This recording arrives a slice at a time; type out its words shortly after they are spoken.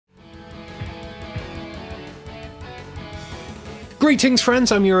Greetings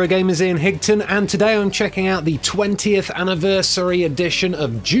friends, I'm Eurogamer's Ian Higton, and today I'm checking out the 20th anniversary edition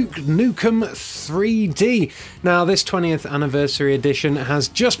of Duke Nukem 3D. Now this 20th anniversary edition has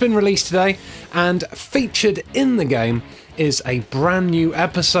just been released today, and featured in the game is a brand new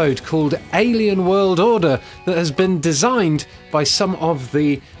episode called Alien World Order that has been designed by some of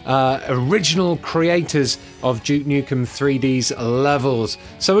the original creators of Duke Nukem 3D's levels.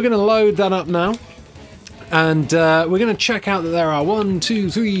 So we're going to load that up now. And we're going to check out that there are 1, 2,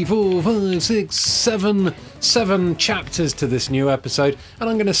 3, 4, 5, 6, 7 chapters to this new episode. And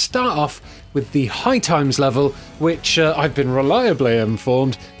I'm going to start off with the High Times level, which I've been reliably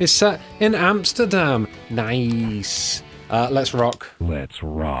informed is set in Amsterdam. Nice. Let's rock. Let's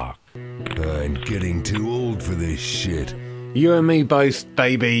rock. I'm getting too old for this shit. You and me both,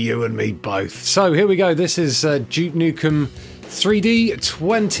 baby. You and me both. So here we go. This is Duke Nukem 3D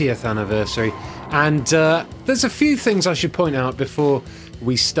 20th anniversary. And there's a few things I should point out before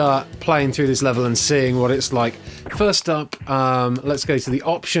we start playing through this level and seeing what it's like. First up, let's go to the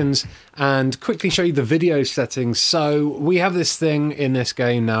options and quickly show you the video settings. So we have this thing in this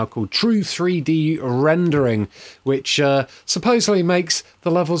game now called True3D Rendering, which supposedly makes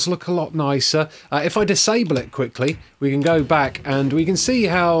the levels look a lot nicer. If I disable it quickly, we can go back and we can see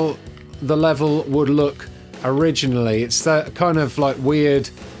how the level would look originally. It's that kind of like weird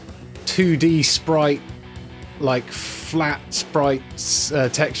 2D sprite, like flat sprite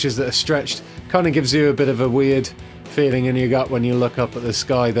textures that are stretched. Kind of gives you a bit of a weird feeling in your gut when you look up at the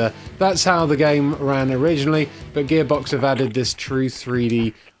sky there. That's how the game ran originally, but Gearbox have added this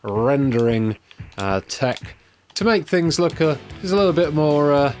True3D rendering tech to make things look just a little bit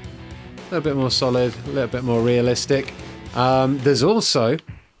more solid, a little bit more realistic. There's also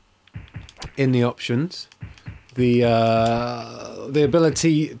in the options the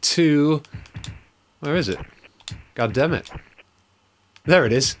ability to... Where is it? God damn it. There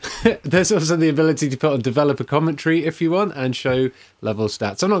it is. There's also the ability to put on developer commentary if you want and show level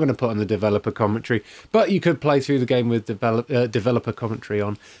stats. I'm not going to put on the developer commentary, but you could play through the game with developer commentary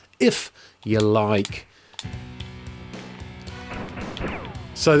on if you like.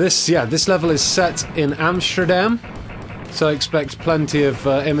 So this level is set in Amsterdam, so expect plenty of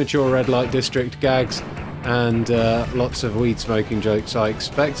immature red light district gags and lots of weed smoking jokes, I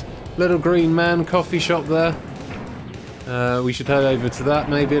expect. Little Green Man coffee shop there. We should head over to that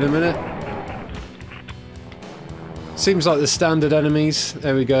maybe in a minute. Seems like the standard enemies.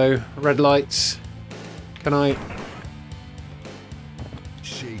 There we go. Red lights. Can I...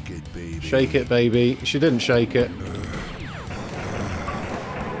 Shake it, baby. Shake it, baby. She didn't shake it.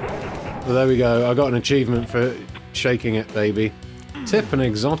 Well, there we go. I got an achievement for shaking it, baby. Tip an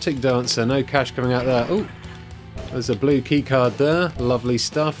exotic dancer. No cash coming out there. Oh, there's a blue key card there. Lovely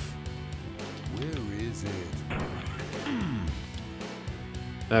stuff. Where is it?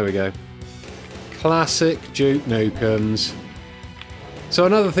 There we go. Classic Duke Nukems. So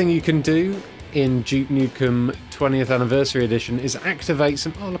another thing you can do in Duke Nukem 20th Anniversary Edition is activate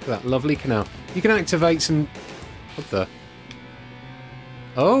some... Oh, look at that lovely canal. You can activate some... What the...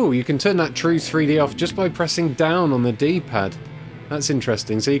 Oh, you can turn that True 3D off just by pressing down on the D-pad. That's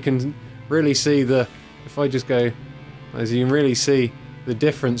interesting. So you can really see the... If I just go... As you can really see the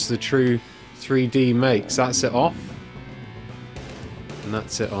difference the True 3D makes. That's it off. And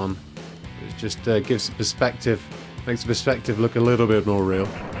that's it on. It just gives the perspective... Makes the perspective look a little bit more real.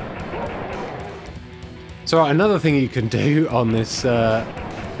 So right, another thing you can do on this... in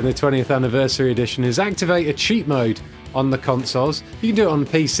the 20th Anniversary Edition is activate a cheat mode on the consoles. You can do it on the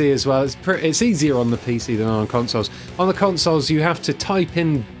PC as well. It's easier on the PC than on consoles. On the consoles you have to type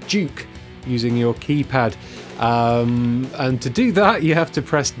in Duke using your keypad. And to do that you have to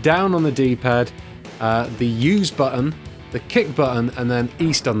press down on the D-pad, the use button, the kick button, and then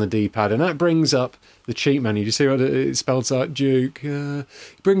east on the D-pad. And that brings up the cheat menu. Do you see what it spells out? Duke. It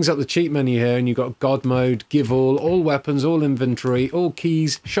brings up the cheat menu here, and you've got God mode, give all weapons, all inventory, all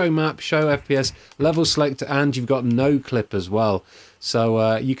keys, show map, show FPS, level selector, and you've got no clip as well.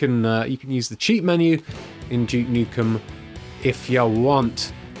 So you can use the cheat menu in Duke Nukem if you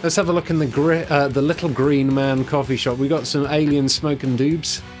want. Let's have a look in the Little Green Man coffee shop. We got some alien smoking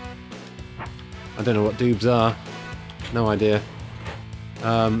doobs. I don't know what doobs are. No idea.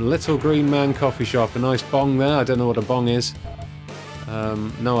 Little Green Man coffee shop. A nice bong there. I don't know what a bong is.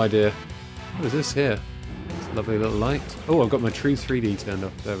 No idea. What is this here? It's a lovely little light. Oh, I've got my True 3D turned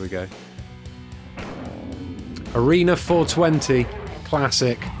off. There we go. Arena 420.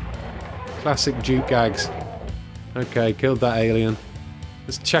 Classic. Classic Duke gags. Okay, killed that alien.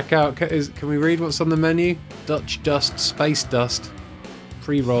 Let's check out. Can we read what's on the menu? Dutch dust, space dust,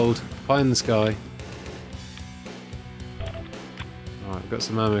 pre-rolled, pie in the sky. got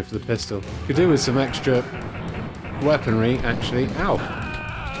some ammo for the pistol. Could do with some extra weaponry, actually. Ow!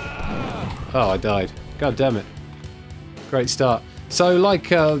 Oh, I died. God damn it. Great start. So, like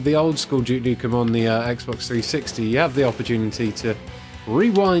the old school Duke Nukem on the Xbox 360, you have the opportunity to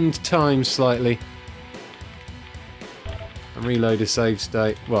rewind time slightly and reload a save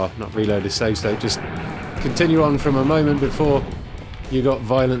state. Well, not reload a save state, just continue on from a moment before you got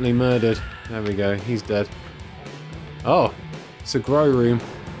violently murdered. There we go, he's dead. Oh, it's a grow room.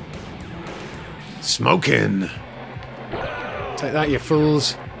 Smoking! Take that, you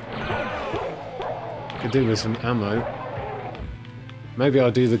fools. Could do with some ammo. Maybe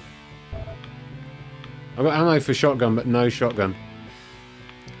I'll do the... I've got ammo for shotgun, but no shotgun.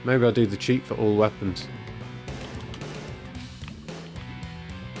 Maybe I'll do the cheat for all weapons.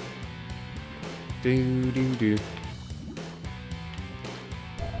 Do.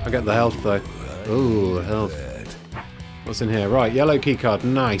 I get the health though. Ooh, health. What's in here? Right, yellow keycard.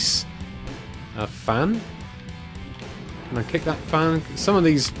 Nice. A fan? Can I kick that fan? Some of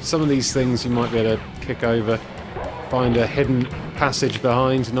these things you might be able to kick over. Find a hidden passage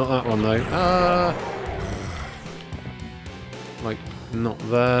behind. Not that one though. Like, not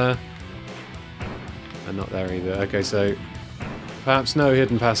there. And not there either. Okay, so perhaps no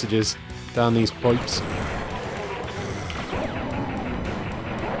hidden passages down these pipes.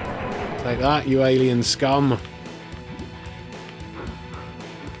 Take that, you alien scum.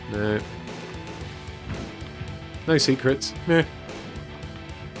 No. No secrets. Meh.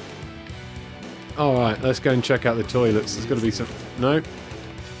 Alright, let's go and check out the toilets. There's got to be some... No.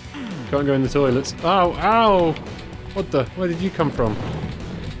 Can't go in the toilets. Ow! Ow! What the... Where did you come from?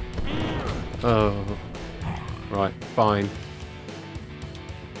 Oh. Right, fine.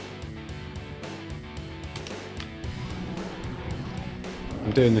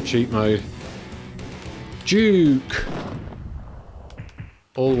 I'm doing the cheat mode. Duke!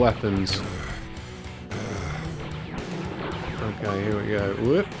 All weapons. Okay, here we go.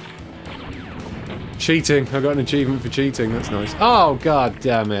 Whoop. Cheating. I got an achievement for cheating. That's nice. Oh, god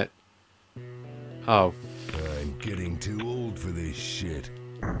damn it. Oh. I'm getting too old for this shit.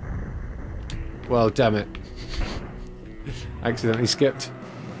 Well, damn it. Accidentally skipped.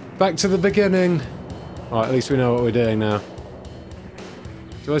 Back to the beginning. Right, at least we know what we're doing now.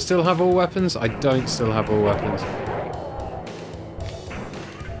 Do I still have all weapons? I don't still have all weapons.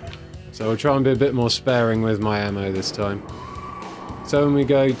 So we'll try and be a bit more sparing with my ammo this time. So when we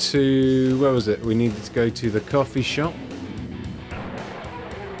go to... where was it? We needed to go to the coffee shop.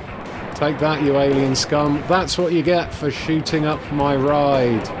 Take that, you alien scum. That's what you get for shooting up my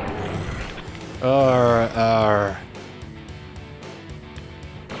ride. I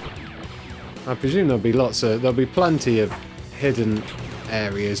presume there'll be plenty of hidden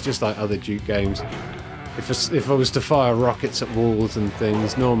areas, just like other Duke games. If I was to fire rockets at walls and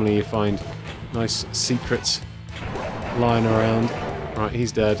things, normally you find nice secrets lying around. Right,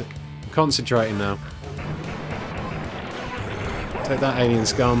 he's dead. I'm concentrating now. Take that, alien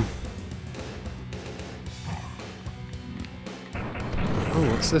scum. Oh,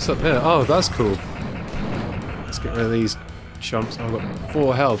 what's this up here? Oh, that's cool. Let's get rid of these chumps. Oh, I've got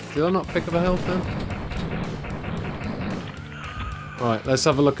 4 health. Did I not pick up a health then? Right, let's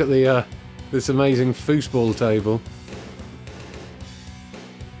have a look at the this amazing foosball table.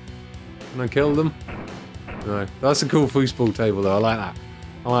 Can I kill them? No. That's a cool foosball table though, I like that.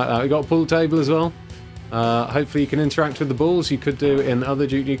 I like that. We got a pool table as well. Hopefully you can interact with the balls. You could do in other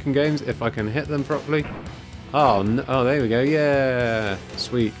Duke Nukem games if I can hit them properly. Oh, no, oh, there we go. Yeah,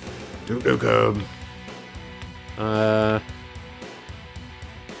 sweet. Duke Nukem.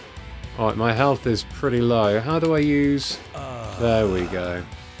 Alright, my health is pretty low. How do I use... There we go.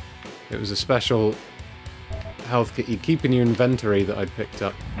 It was a special health kit you keep in your inventory that I picked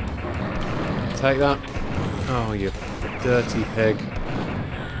up. Take that. Oh, you dirty pig.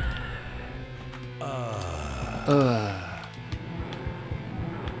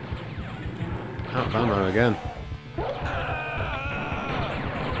 Out of ammo again.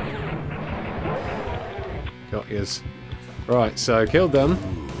 Got yours. Right, so killed them.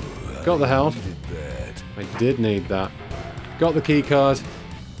 Got the health. I did need that. Got the key card.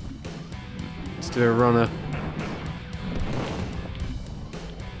 Let's do a runner.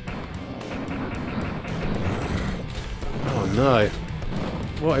 Oh no.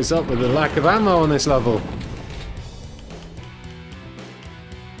 What is up with the lack of ammo on this level?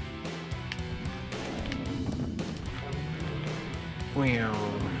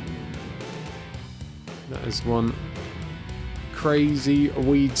 That is one crazy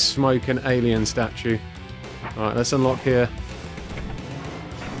weed smoking alien statue. Alright, let's unlock here.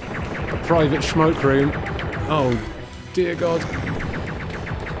 A private smoke room. Oh, dear God.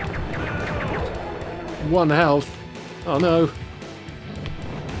 1 health. Oh no.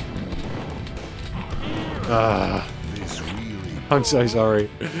 Ah. I'm so sorry.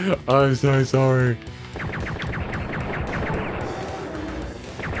 I'm so sorry.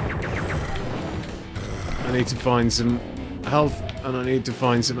 I need to find some health and I need to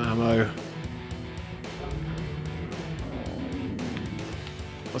find some ammo.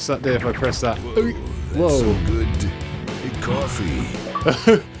 What's that do if I press that? Whoa. That's some good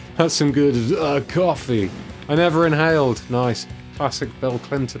coffee. That's some good coffee. I never inhaled. Nice. Classic Bill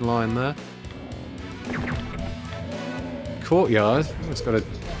Clinton line there. Courtyard. Oh, it's got a...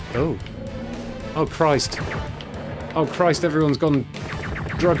 Oh. Oh, Christ. Oh, Christ, everyone's gone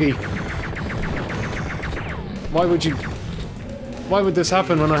druggy. Why would you... Why would this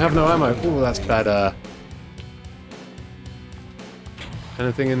happen when I have no ammo? Oh, that's better.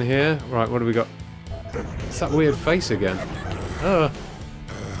 Anything in here? Right, what do we got? It's that weird face again. Oh.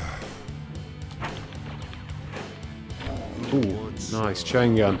 Ooh, nice.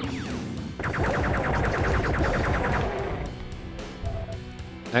 Chain gun.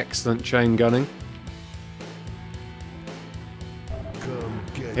 Excellent chain gunning.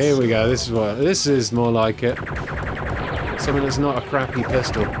 Here we go. This is what. This is more like it. Something that's not a crappy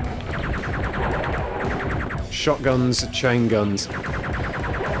pistol. Shotguns, chain guns.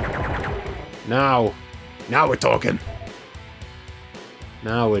 Now we're talking.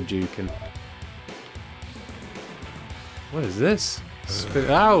 Now we're juking. What is this?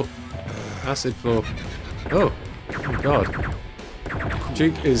 Ow! Acid floor. Oh my god.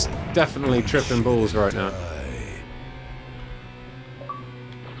 Duke is definitely tripping balls right now.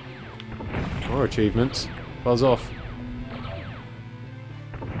 More achievements. Buzz off.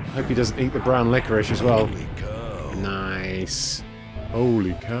 Hope he doesn't eat the brown licorice as well. Nice.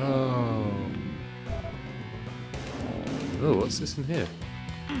 Holy cow. Oh, what's this in here?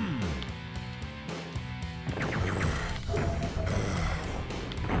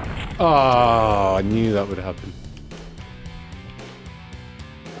 Oh, I knew that would happen.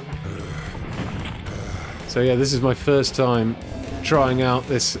 So yeah, this is my first time trying out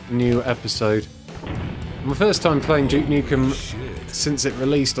this new episode. My first time playing Duke Nukem since it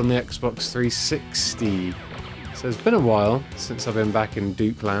released on the Xbox 360. So it's been a while since I've been back in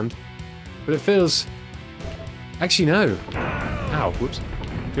Duke land. But it feels... Actually no. Ow, whoops.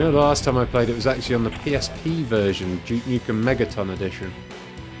 You know the last time I played it was actually on the PSP version, Duke Nukem Megaton Edition.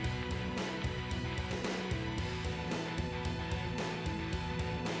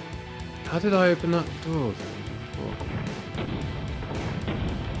 How did I open that door before?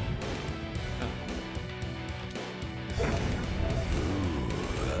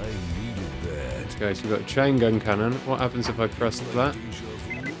 Okay, so we've got a chain gun cannon. What happens if I press that?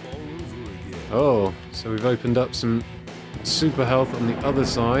 Oh, so we've opened up some super health on the other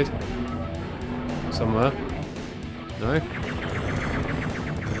side. Somewhere. No?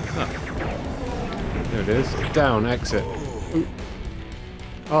 Ah. There it is. Down, exit. Ooh.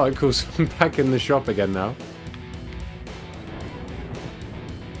 Oh, of course, I'm back in the shop again now.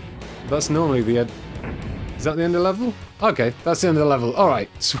 That's normally the end. Is that the end of the level? Okay, that's the end of the level. Alright,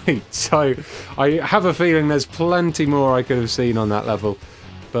 sweet. So, I have a feeling there's plenty more I could have seen on that level.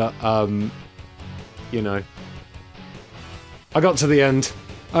 But, you know. I got to the end.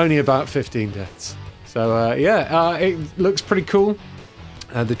 Only about 15 deaths. So, yeah, it looks pretty cool.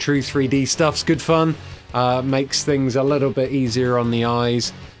 The True3D stuff's good fun. Makes things a little bit easier on the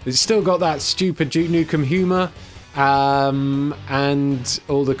eyes. It's still got that stupid Duke Nukem humour. And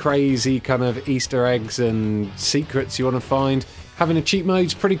all the crazy kind of Easter eggs and secrets you want to find. Having a cheat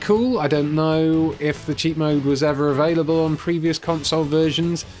mode's pretty cool. I don't know if the cheat mode was ever available on previous console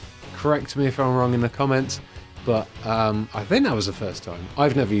versions. Correct me if I'm wrong in the comments. But I think that was the first time.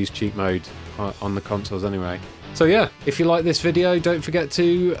 I've never used cheat mode on the consoles anyway. So yeah, if you like this video, don't forget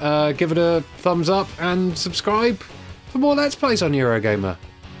to give it a thumbs up and subscribe for more Let's Plays on Eurogamer.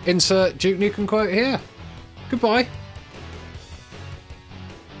 Insert Duke Nukem quote here. Goodbye.